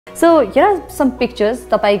So here are some pictures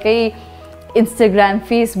तपाईकै Instagram,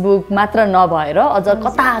 Facebook मात्र नभएर अझ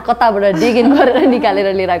कताबाट dig in गरेर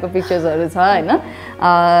निकालेर लिएर आएको पिक्चर्सहरु छ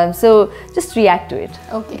हैन. So just react to it.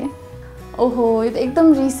 Okay. ओहो यो त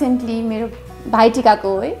एकदम रिसेन्टली मेरो भाइटिकाको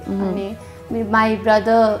हो है. अनि मेरो माई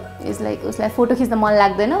ब्रदर इज लाइक उसलाई फोटो खिच्न मन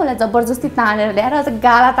लाग्दैन, उसलाई जबरजस्ती तानेर ल्याएर अझ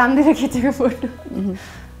गाला तान्दै खिचेको फोटो.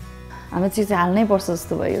 हामी चाहिँ हाल्नै पर्छ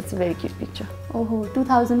जस्तो भयो. It's very cute picture. ओहो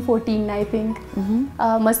 2014 आई थिंक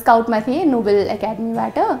म स्काउटमा थिएँ नोबेल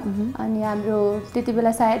एकाडेमीबाट. अनि हाम्रो त्यति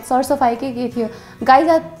बेला सायद सरसफाइकै के थियो, गाई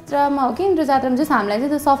जात्रामा हो कि इन्द्र जात्रामा चाहिँ हामीलाई चाहिँ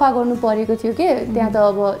त्यो सफा गर्नु परेको थियो कि त्यहाँ त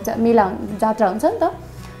अब मेला जात्रा हुन्छ नि त.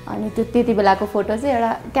 अनि त्यो त्यति बेलाको फोटो चाहिँ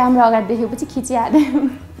एउटा क्यामेरा अगाडि देखेपछि खिचिहालेँ.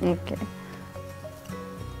 ओके.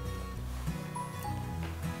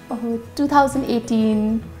 ओहो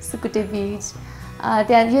 2018 सुकुटे बीच.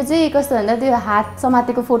 त्यहाँ यो चाहिँ कस्तो भन्दा त्यो हात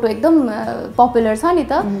समातेको फोटो एकदम पपुलर छ नि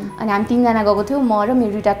त. अनि हामी 3 जना गएको थियौँ, म र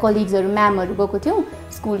मेरो दुईटा कलिग्सहरू म्यामहरू गएको थियौँ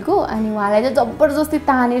स्कुलको. अनि उहाँलाई चाहिँ जबरजस्ती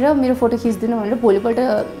तानेर मेरो फोटो खिच्दिनु भनेर भोलिपल्ट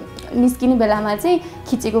निस्किने बेलामा चाहिँ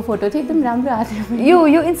खिचेको फोटो थियो. एकदम राम्रो आएको थियो.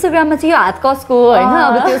 यो इन्स्टाग्राममा चाहिँ यो हात कसको हो हैन.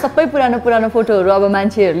 अब त्यो सबै पुरानो फोटोहरू अब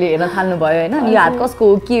मान्छेहरूले हेर्न थाल्नु भयो हैन. यो हात कसको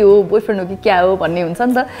हो, के हो, बोयफ्रेन्ड हो कि क्या हो भन्ने हुन्छ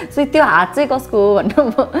नि त. सो त्यो हात चाहिँ कसको हो भनेर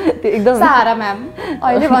त्यो एकदम सहारा म्याम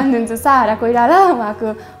अहिले भनिदिन्छु. सहारा कोइराला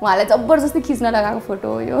उहाँलाई जबरजस्ती खिच्न लगाएको फोटो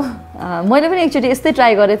हो यो. मैले पनि एकचोटि यस्तै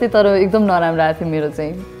ट्राई गरेँ थिएँ तर एकदम नराम्रो आएको थियो मेरो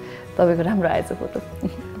चाहिँ. तपाईको राम्रो आएछ फोटो.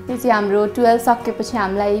 त्यो चाहिँ हाम्रो 12 सकेपछि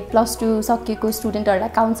हामीलाई +2 सकेको स्टुडेन्टहरूलाई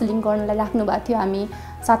काउन्सिलिङ गर्नलाई राख्नु भएको थियो. हामी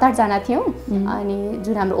 7-8 जना थियौँ. अनि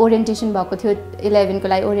जुन हाम्रो ओरिएन्टेसन भएको थियो 11 को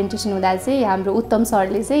लागि ओरिएन्टेसन हुँदा चाहिँ हाम्रो उत्तम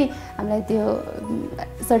सरले चाहिँ हामीलाई त्यो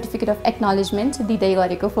सर्टिफिकेट अफ एक्नोलेजमेन्ट दिँदै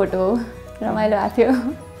गरेको फोटो हो. रमाइलो भएको थियो.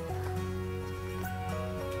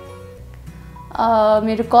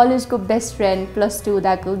 मेरो कलेजको बेस्ट फ्रेन्ड +2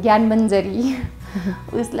 हुँदाको ज्ञान मन्जरी,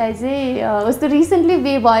 उसलाई चाहिँ उसको रिसेन्टली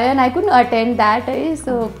बे भयो and I couldn't attend that है.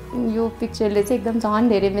 सो यो पिक्चरले चाहिँ एकदम झन्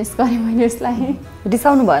धेरै मिस गरेँ मैले उसलाई.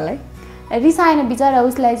 रिसाउनु भयो होला है? रिसाएन बिचरा.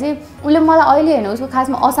 उसलाई चाहिँ उसले मलाई अहिले होइन, उसको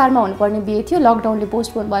खासमा असारमा हुनुपर्ने बिहे थियो, लकडाउनले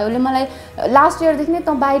पोस्टपोन भयो. उसले मलाई लास्ट इयरदेखि नै त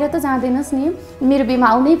बाहिर त जाँदैनस् नि, मेरो बिहेमा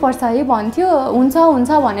आउनै पर्छ है भन्थ्यो.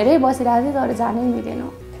 हुन्छ भनेरै बसिरहेको थियो तर जानै मिलेन.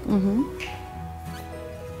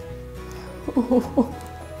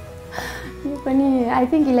 यो पनि आई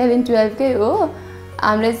थिङ्क 11-12 कै हो.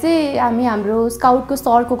 हामी हाम्रो स्काउटको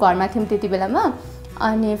सरको घरमा थियौँ त्यति बेलामा.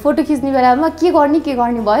 अनि फोटो खिच्ने बेलामा के गर्ने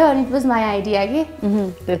भयो. अनि इट वाज माई आइडिया कि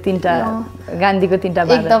त्यो 3टा गान्धीको 3टा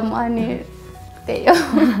बार एकदम. अनि त्यही हो.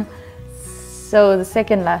 So the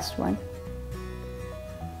second last one.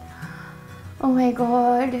 Oh my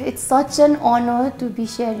god, it's such an honor to be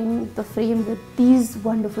sharing the frame with these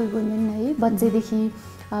wonderful women है. बच्चैदेखि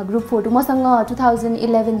ग्रुप फोटो मसँग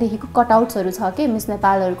 2011 देखिको कटआउट्सहरू छ कि मिस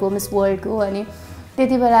नेपालहरूको, मिस वर्ल्डको. अनि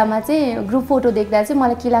त्यति बेलामा चाहिँ ग्रुप फोटो देख्दा चाहिँ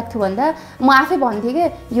मलाई के लाग्थ्यो भन्दा म आफै भन्थेँ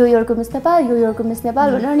कि यो इयरको मिस नेपाल, यो इयरको मिस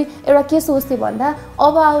नेपाल भनेर. अनि एउटा के सोच्थेँ भन्दा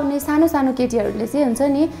अब आउने सानो सानो केटीहरूले चाहिँ हुन्छ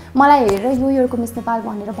नि मलाई हेरेर यो इयरको मिस नेपाल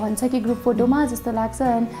भनेर भन्छ कि ग्रुप फोटोमा जस्तो लाग्छ.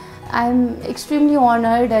 And I am extremely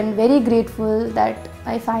honoured and very grateful that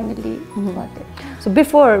I finally got it. So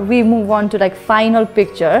before we move on to like final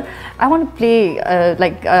picture, I want to play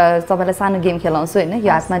तपाईलाई सानो गेम खेलाउँछु हैन.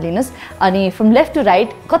 यो हातमा लिनुस् अनि from left to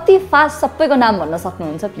right कति fast सबैको नाम भन्न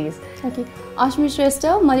सक्नुहुन्छ प्लिज. ओके. अश्मी श्रेष्ठ,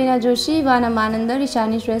 मलिना जोशी, वाना मानन्दर,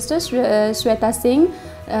 ईशानी श्रेष्ठ, श्वेता सिंह,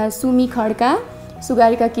 सुमी खड्का,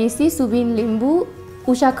 सुगारिका केसी, सुबिन लिम्बू,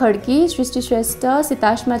 उषा खड्की, सृष्टि श्रेष्ठ,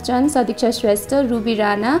 सिताश्मा चन्द, सदीक्षा श्रेष्ठ, रुबी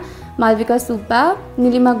राणा, मालविका सुब्बा,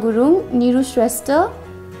 निलिमा गुरुङ, निरु श्रेष्ठ,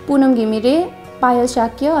 पूनम घिमिरे, पायल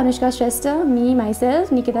शाक्य, अनुष्का श्रेष्ठ, मी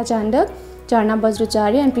माइसेल्फ, निकिता चाण्डक, झर्ना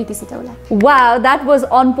Bajracharya and Preeti Sitaula. Wow, that was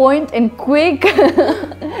on point and quick.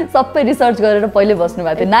 सबै रिसर्च गरेर पहिले बस्नु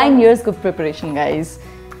भएको थियो. 9 इयर्सको preparation guys.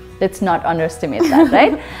 Let's not अन्डरएस्टिमेट that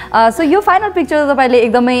right. So यो फाइनल पिक्चर तपाईँले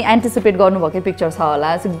एकदमै एन्टिसिपेट गर्नुभएकै पिक्चर छ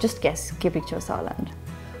होला. सो जस्ट गेस के पिक्चर छ होला?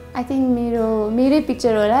 आई थिङ्क मेरै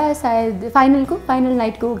पिक्चर होला सायद. फाइनल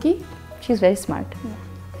नाइटको हो कि. She is very smart.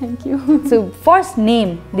 Thank you. So first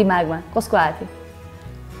name दिमागमा कसको आएको थियो?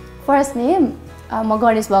 फर्स्ट नेम म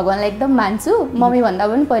गणेश भगवान्लाई एकदम मान्छु. मम्मी भन्दा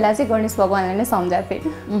पनि पहिला चाहिँ गणेश भगवान्लाई नै सम्झाएको थिएँ.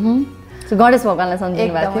 सो गणेश भगवान्लाई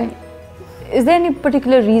सम्झिनु भएको थियो. Is there any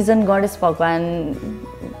particular reason Ganesh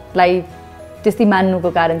भगवान्लाई त्यस्तै मान्नुको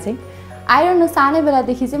कारण चाहिँ? I don't know. सानै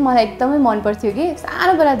बेलादेखि चाहिँ मलाई एकदमै मनपर्थ्यो कि.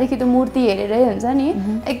 सानो बेलादेखि त मूर्ति हेरेरै हुन्छ नि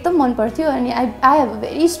एकदम मनपर्थ्यो. अनि I have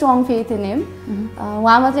very strong faith in him.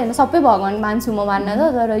 उहाँ मात्रै होइन सबै भगवान् मान्छु म मान्न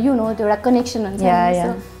त. तर यु नो त्यो एउटा कनेक्सन हुन्छ.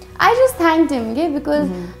 सो आई जस्ट थ्याङ्क्ड हिम कि बिकज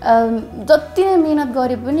जति नै मिहिनेत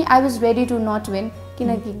गरे पनि I was ready to not win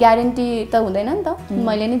किनकि ग्यारेन्टी त हुँदैन नि त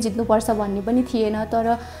मैले नै जित्नुपर्छ भन्ने पनि थिएन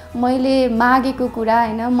तर मैले मागेको कुरा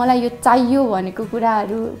हैन मलाई यो चाहियो भनेको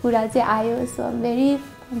कुरा चाहिँ आयो so I am very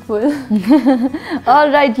thankful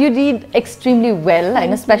all right you did extremely well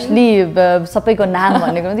होइन स्पेसली सबैको नाम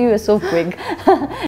भनेको यु आर सो क्विक